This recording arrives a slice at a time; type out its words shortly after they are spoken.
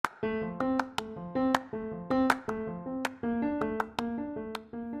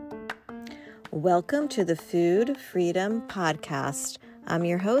Welcome to the Food Freedom Podcast. I'm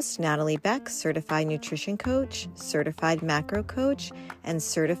your host, Natalie Beck, certified nutrition coach, certified macro coach, and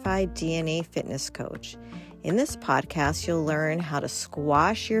certified DNA fitness coach. In this podcast, you'll learn how to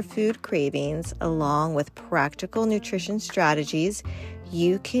squash your food cravings along with practical nutrition strategies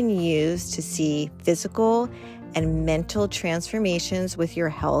you can use to see physical and mental transformations with your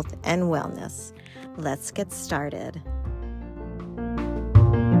health and wellness. Let's get started.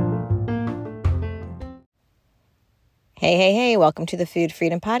 Hey, welcome to the Food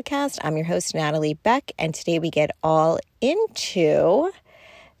Freedom Podcast. I'm your host, Natalie Beck, and today we get all into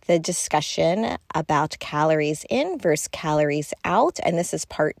the discussion about calories in versus calories out, and this is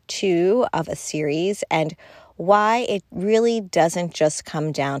part 2 of a series, and why it really doesn't just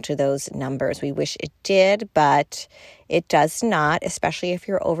come down to those numbers. We wish it did, but it does not, especially if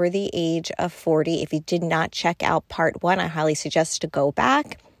you're over the age of 40. If you did not check out part 1, I highly suggest to go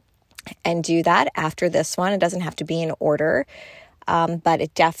back and do that after this one. It doesn't have to be in order, but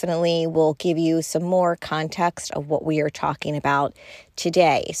it definitely will give you some more context of what we are talking about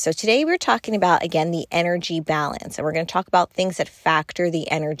today. So today we're talking about, again, the energy balance, and we're going to talk about things that factor the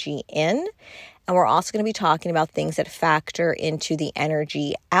energy in, and we're also going to be talking about things that factor into the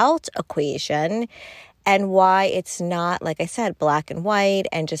energy out equation and why it's not, like I said, black and white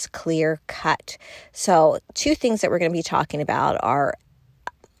and just clear cut. So 2 things that we're going to be talking about are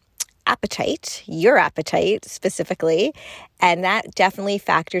appetite, your appetite specifically, and that definitely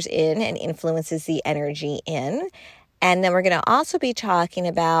factors in and influences the energy in. And then we're going to also be talking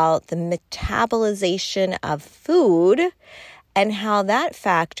about the metabolization of food and how that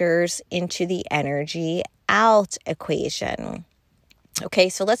factors into the energy out equation. Okay,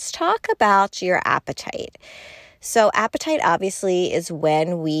 so let's talk about your appetite. So appetite obviously is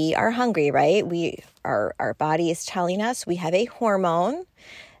when we are hungry, right? Our body is telling us we have a hormone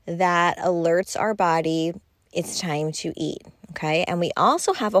that alerts our body it's time to eat, okay? And we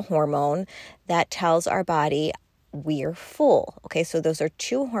also have a hormone that tells our body we're full, okay? So those are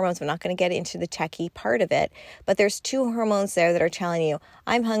 2 hormones. I'm not going to get into the techie part of it, but there's 2 hormones there that are telling you,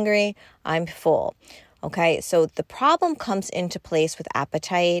 I'm hungry, I'm full, okay? So the problem comes into place with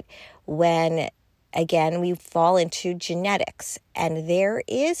appetite when, again, we fall into genetics, and there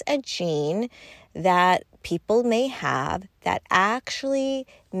is a gene that people may have that actually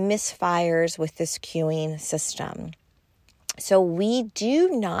misfires with this cueing system. So we do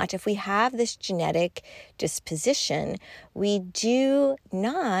not, if we have this genetic disposition, we do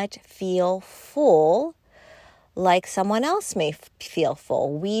not feel full like someone else may feel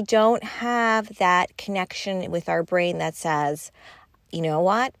full. We don't have that connection with our brain that says, you know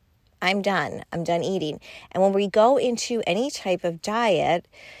what? I'm done eating. And when we go into any type of diet,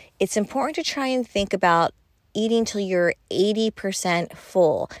 it's important to try and think about eating till you're 80%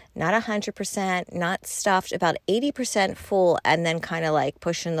 full, not 100%, not stuffed, about 80% full, and then kind of like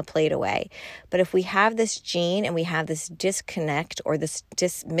pushing the plate away. But if we have this gene and we have this disconnect or this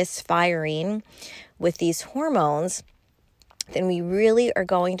misfiring with these hormones, then we really are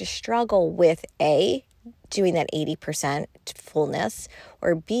going to struggle with A, doing that 80% fullness,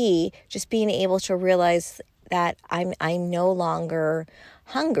 or B, just being able to realize that I'm no longer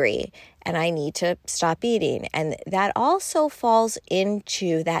hungry and I need to stop eating. And that also falls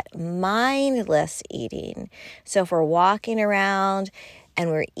into that mindless eating. So if we're walking around and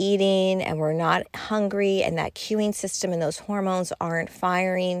we're eating and we're not hungry and that cueing system and those hormones aren't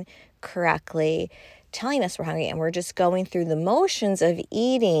firing correctly, telling us we're hungry, and we're just going through the motions of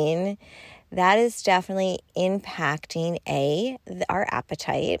eating, that is definitely impacting our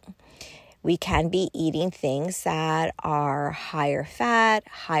appetite. We can be eating things that are higher fat,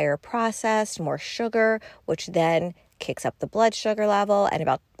 higher processed, more sugar, which then kicks up the blood sugar level. And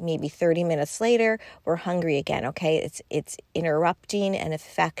about maybe 30 minutes later, we're hungry again, okay? It's interrupting and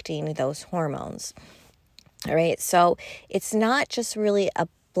affecting those hormones. All right, so it's not just really a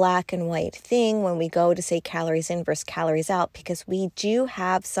black and white thing when we go to say calories in versus calories out, because we do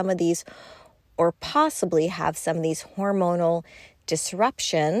have some of these, or possibly have some of these hormonal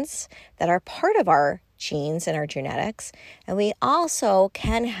disruptions that are part of our genes and our genetics. And we also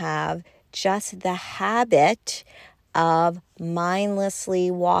can have just the habit of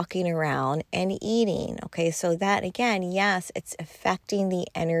mindlessly walking around and eating. Okay, so that again, yes, it's affecting the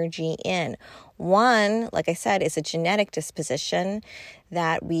energy in. One, like I said, is a genetic disposition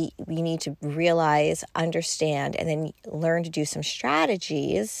that we need to realize, understand, and then learn to do some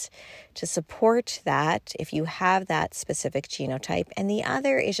strategies to support that if you have that specific genotype. And the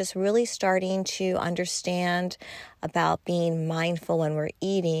other is just really starting to understand about being mindful when we're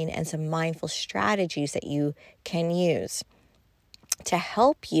eating and some mindful strategies that you can use to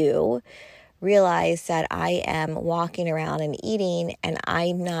help you realize that I am walking around and eating and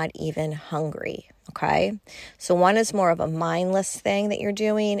I'm not even hungry, okay? So one is more of a mindless thing that you're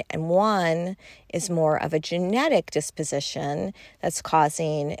doing, and one is more of a genetic disposition that's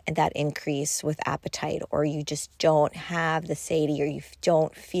causing that increase with appetite, or you just don't have the satiety, or you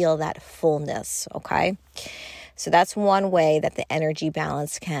don't feel that fullness, okay? So that's one way that the energy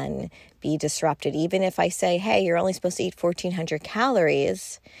balance can be disrupted. Even if I say, hey, you're only supposed to eat 1,400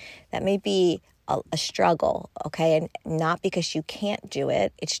 calories, that may be a struggle, okay? And not because you can't do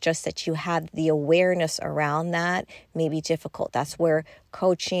it. It's just that you have the awareness around that may be difficult. That's where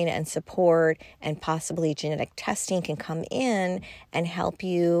coaching and support and possibly genetic testing can come in and help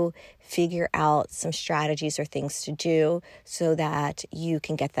you figure out some strategies or things to do so that you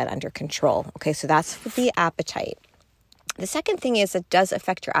can get that under control. Okay, so that's the appetite. The second thing is that does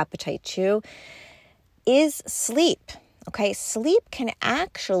affect your appetite too is sleep. Okay, sleep can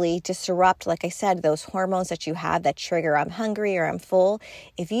actually disrupt, like I said, those hormones that you have that trigger I'm hungry or I'm full.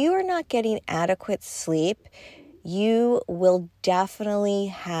 If you are not getting adequate sleep, you will definitely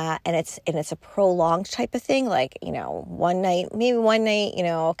have, and it's a prolonged type of thing, like, one night,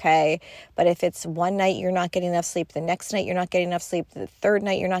 okay. But if it's one night you're not getting enough sleep, the next night you're not getting enough sleep, the third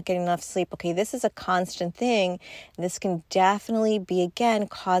night you're not getting enough sleep, okay, this is a constant thing. This can definitely be, again,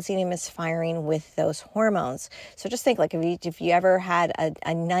 causing a misfiring with those hormones. So just think, like, if you ever had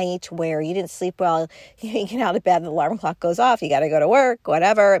a night where you didn't sleep well, you get out of bed, the alarm clock goes off, you got to go to work,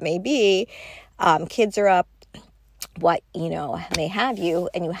 whatever it may be, kids are up, what, may have you,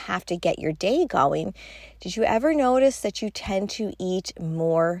 and you have to get your day going. Did you ever notice that you tend to eat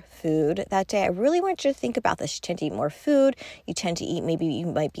more food that day? I really want you to think about this. You tend to eat more food. You tend to eat, maybe you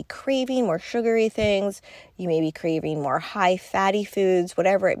might be craving more sugary things. You may be craving more high fatty foods,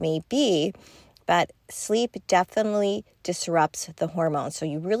 whatever it may be. But sleep definitely disrupts the hormones. So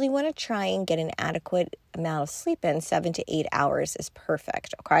you really want to try and get an adequate amount of sleep in. 7 to 8 hours is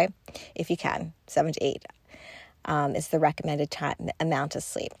perfect, okay? If you can, 7 to 8. Is the recommended amount of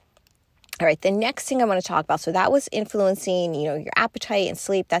sleep. All right, the next thing I want to talk about, so that was influencing, your appetite and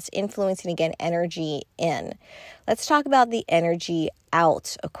sleep. That's influencing, again, energy in. Let's talk about the energy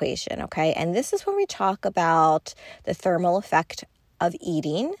out equation, okay? And this is when we talk about the thermal effect of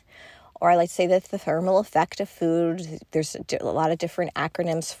eating, or I like to say that the thermal effect of food. There's a lot of different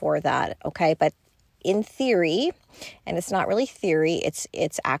acronyms for that, okay? But in theory, and it's not really theory,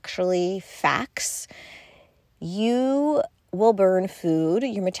 it's actually facts, you will burn food,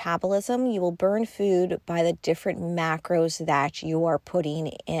 your metabolism, you will burn food by the different macros that you are putting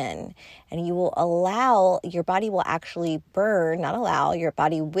in. And you will your body will actually burn, your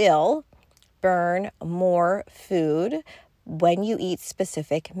body will burn more food when you eat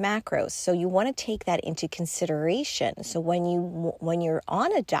specific macros. So you want to take that into consideration. So when you're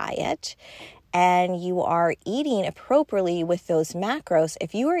on a diet and you are eating appropriately with those macros,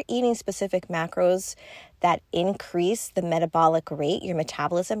 if you are eating specific macros that increase the metabolic rate, your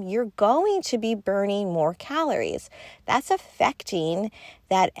metabolism, you're going to be burning more calories. That's affecting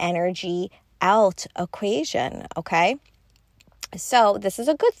that energy out equation, okay? So this is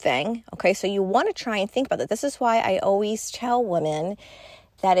a good thing, okay? So you want to try and think about that. This is why I always tell women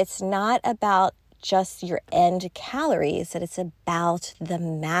that it's not about just your end calories, that it's about the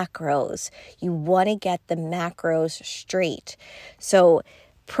macros. You want to get the macros straight. So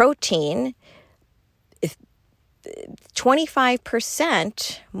protein,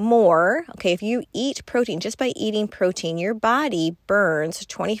 25% more, okay, if you eat protein, just by eating protein, your body burns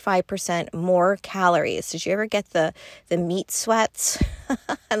 25% more calories. Did you ever get the meat sweats?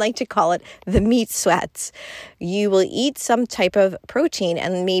 I like to call it the meat sweats. You will eat some type of protein,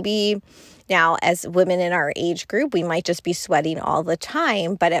 and maybe now, as women in our age group, we might just be sweating all the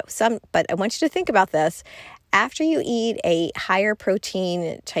time, but I want you to think about this. After you eat a higher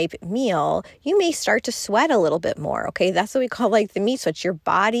protein type meal, you may start to sweat a little bit more, okay? That's what we call like the meat sweats. Your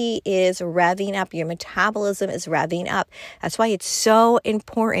body is revving up. Your metabolism is revving up. That's why it's so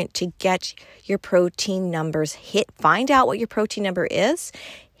important to get your protein numbers hit. Find out what your protein number is.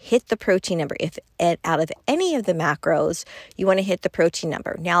 Hit the protein number. If out of any of the macros, you want to hit the protein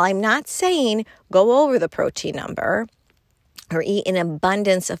number. Now, I'm not saying go over the protein number. or eat an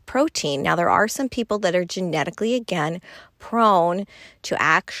abundance of protein. Now, there are some people that are genetically, again, prone to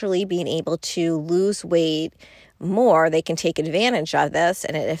actually being able to lose weight more. They can take advantage of this,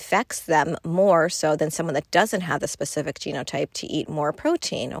 and it affects them more so than someone that doesn't have the specific genotype to eat more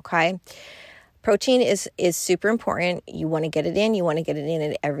protein, okay? Protein is super important. You want to get it in. You want to get it in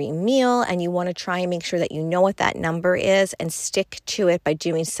at every meal, and you want to try and make sure that you know what that number is and stick to it by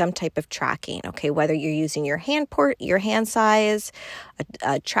doing some type of tracking. Okay, whether you're using your hand size,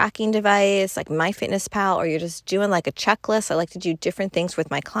 a tracking device like MyFitnessPal, or you're just doing like a checklist. I like to do different things with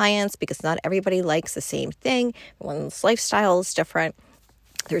my clients because not everybody likes the same thing. Everyone's lifestyle is different.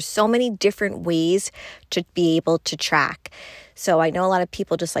 There's so many different ways to be able to track. So I know a lot of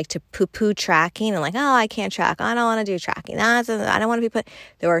people just like to poo-poo tracking and like, oh, I can't track. I don't want to do tracking. I don't want to be put.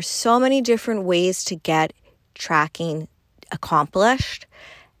 There are so many different ways to get tracking accomplished.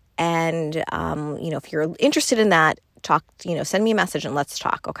 And, if you're interested in that, send me a message and let's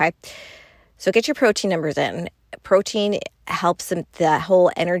talk. Okay. So get your protein numbers in. Protein helps the whole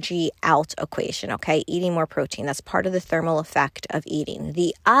energy out equation. Okay. Eating more protein. That's part of the thermal effect of eating.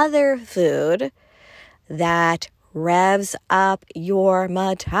 The other food that revs up your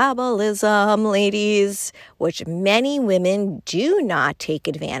metabolism, ladies, which many women do not take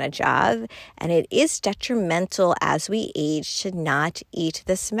advantage of. And it is detrimental as we age to not eat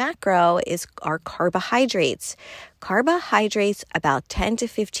this macro is our carbohydrates. Carbohydrates, about 10 to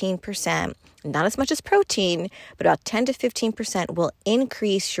 15%, not as much as protein, but about 10 to 15% will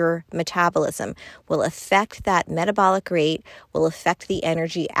increase your metabolism, will affect that metabolic rate, will affect the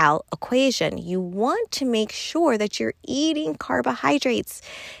energy out equation. You want to make sure that you're eating carbohydrates.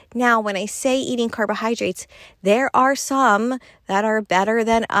 Now, when I say eating carbohydrates, there are some that are better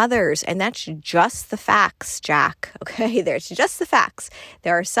than others, and that's just the facts, Jack. Okay, there's just the facts.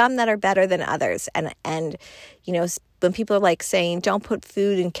 There are some that are better than others, and when people are like saying, don't put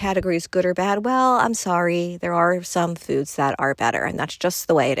food in categories good or bad, well, I'm sorry. There are some foods that are better, and that's just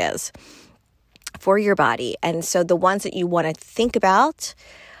the way it is for your body. And so the ones that you want to think about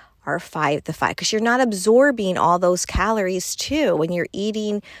are the five, because you're not absorbing all those calories too when you're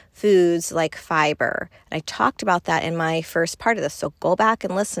eating foods like fiber. And I talked about that in my first part of this, so go back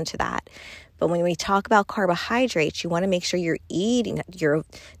and listen to that. But when we talk about carbohydrates, you want to make sure you're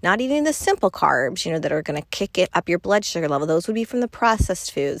not eating the simple carbs, that are going to kick it up your blood sugar level. Those would be from the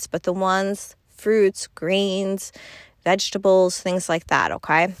processed foods, but the ones, fruits, grains, vegetables, things like that,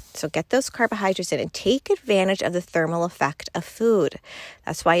 okay? So get those carbohydrates in and take advantage of the thermal effect of food.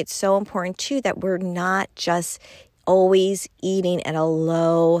 That's why it's so important too that we're not just always eating at a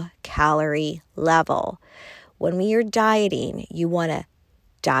low calorie level. When we are dieting, you want to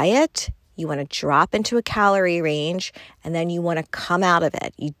diet, you want to drop into a calorie range, and then you want to come out of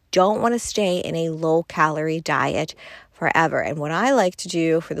it. You don't want to stay in a low calorie diet forever. And what I like to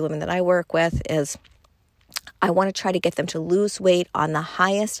do for the women that I work with is I want to try to get them to lose weight on the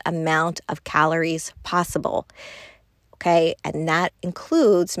highest amount of calories possible. Okay, and that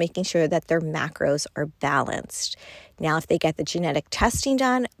includes making sure that their macros are balanced. Now, if they get the genetic testing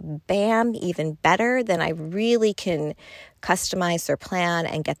done, bam, even better, then I really can customize their plan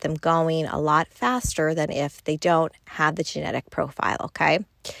and get them going a lot faster than if they don't have the genetic profile, okay?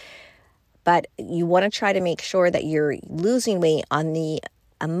 But you want to try to make sure that you're losing weight on the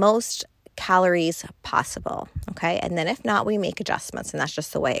most calories possible, okay? And then if not, we make adjustments, and that's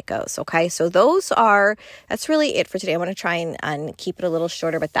just the way it goes, okay? So that's really it for today. I want to try and keep it a little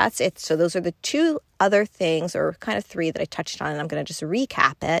shorter, but that's it. So those are the two other things, or kind of three, that I touched on, and I'm going to just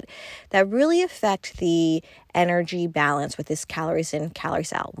recap it, that really affect the energy balance with this calories in,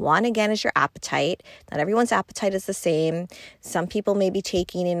 calories out. One, again, is your appetite. Not everyone's appetite is the same. Some people may be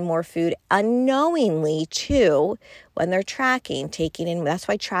taking in more food unknowingly too when they're taking in. That's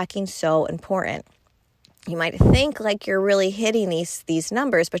why tracking's so important. You might think like you're really hitting these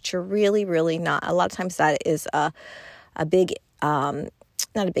numbers, but you're really, really not. A lot of times that is a big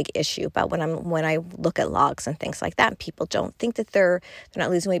not a big issue, but when I look at logs and things like that, people don't think that they're not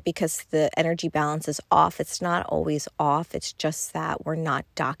losing weight because the energy balance is off. It's not always off. It's just that we're not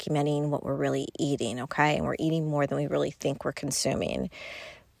documenting what we're really eating, okay? And we're eating more than we really think we're consuming.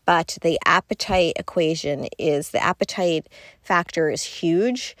 But the appetite factor is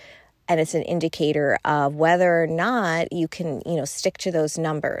huge. And it's an indicator of whether or not you can, stick to those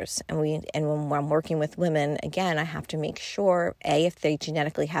numbers. And when I'm working with women, again, I have to make sure, A, if they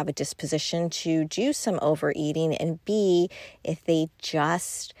genetically have a disposition to do some overeating, and B, if they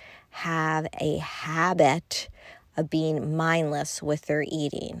just have a habit of being mindless with their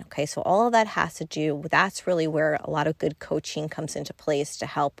eating. Okay, so all of that has to do, that's really where a lot of good coaching comes into place to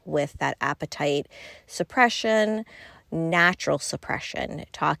help with that appetite suppression, natural suppression,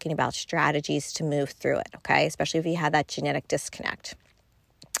 talking about strategies to move through it, okay? Especially if you have that genetic disconnect.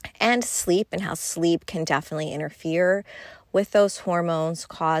 And sleep, and how sleep can definitely interfere with those hormones,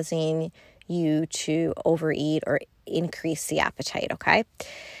 causing you to overeat or increase the appetite, okay?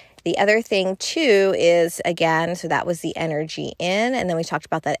 The other thing too is, again, so that was the energy in, and then we talked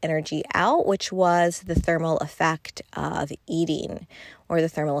about that energy out, which was the thermal effect of eating, or the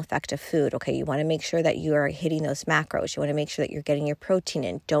thermal effect of food. Okay, you want to make sure that you are hitting those macros. You want to make sure that you're getting your protein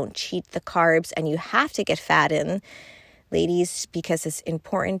in. Don't cheat the carbs, and you have to get fat in, ladies, because it's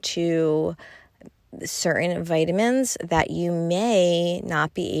important to certain vitamins that you may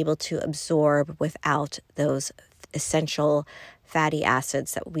not be able to absorb without those essential fatty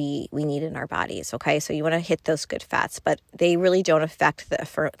acids that we need in our bodies, okay? So you want to hit those good fats, but they really don't affect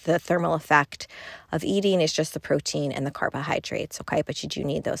the thermal effect of eating. It's just the protein and the carbohydrates, okay? But you do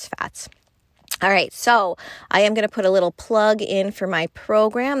need those fats. All right, so I am going to put a little plug in for my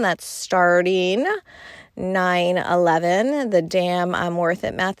program that's starting 9/11, the Damn I'm Worth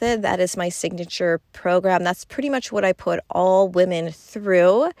It method. That is my signature program. That's pretty much what I put all women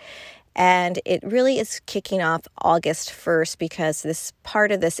through. And it really is kicking off August 1st because this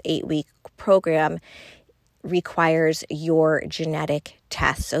part of this 8-week program requires your genetic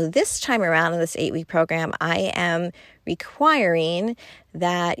test. So this time around in this 8-week program, I am requiring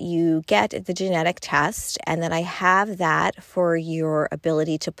that you get the genetic test and that I have that for your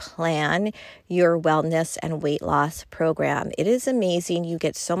ability to plan your wellness and weight loss program. It is amazing. You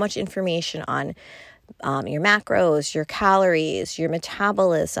get so much information on your macros, your calories, your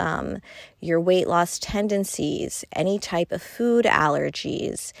metabolism, your weight loss tendencies, any type of food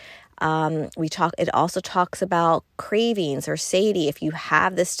allergies. It also talks about cravings or satiety if you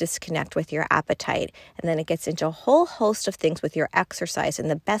have this disconnect with your appetite. And then it gets into a whole host of things with your exercise and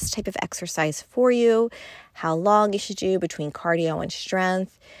the best type of exercise for you, how long you should do between cardio and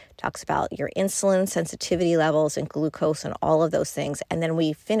strength. Talks about your insulin sensitivity levels and glucose and all of those things. And then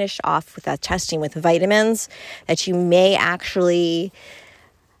we finish off with that testing with vitamins that you may actually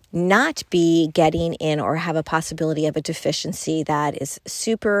not be getting in or have a possibility of a deficiency that is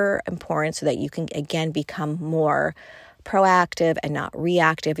super important so that you can, again, become more proactive and not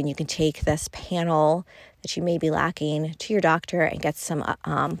reactive. And you can take this panel that you may be lacking to your doctor and get some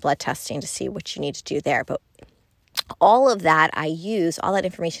blood testing to see what you need to do there. But all of that all that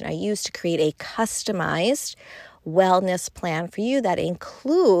information I use to create a customized wellness plan for you that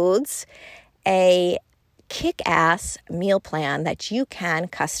includes a kick-ass meal plan that you can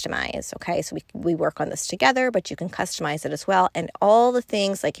customize, okay? So we work on this together, but you can customize it as well. And all the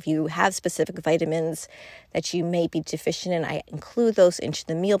things, like if you have specific vitamins that you may be deficient in, I include those into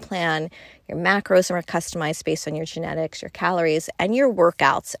the meal plan. Your macros are customized based on your genetics, your calories, and your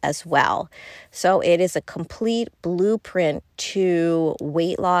workouts as well. So it is a complete blueprint to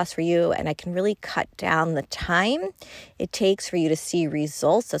weight loss for you, and I can really cut down the time it takes for you to see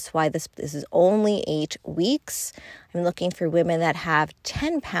results. That's why this is only 8 weeks. I'm looking for women that have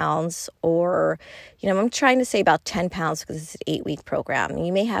 10 pounds or, I'm trying to say about 10 pounds because it's an 8-week program.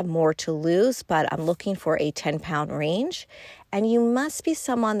 You may have more to lose, but I'm looking for a 10-pound range. And you must be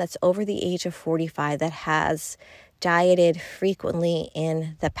someone that's over the age of 45 that has dieted frequently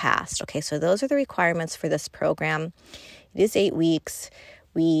in the past. Okay, so those are the requirements for this program. It is 8 weeks.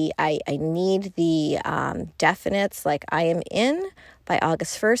 I need the definites, like I am in by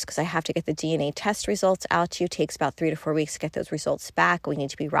August 1st because I have to get the DNA test results out to you. It takes about 3 to 4 weeks to get those results back. We need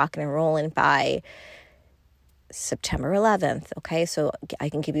to be rocking and rolling by September 11th. Okay, so I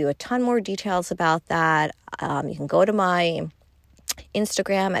can give you a ton more details about that. You can go to my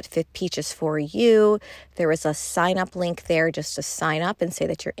Instagram at Fit Peaches for You. There is a sign up link there just to sign up and say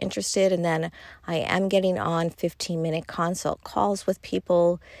that you're interested. And then I am getting on 15-minute consult calls with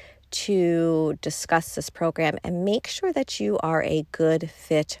people to discuss this program and make sure that you are a good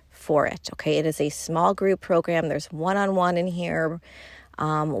fit for it. Okay, it is a small group program. There's one-on-one in here,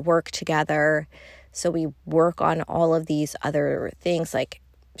 work together. So we work on all of these other things like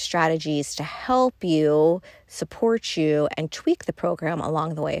strategies to help you, support you, and tweak the program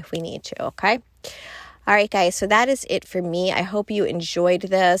along the way if we need to, okay? All right, guys, so that is it for me. I hope you enjoyed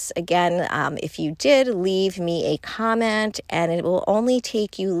this. Again, if you did, leave me a comment, and it will only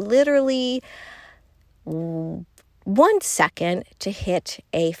take you literally 1 second to hit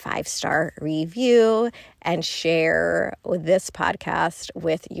a 5-star review and share this podcast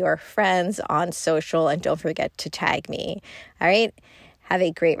with your friends on social, and don't forget to tag me. All right? Have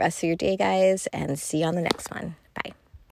a great rest of your day, guys, and see you on the next one.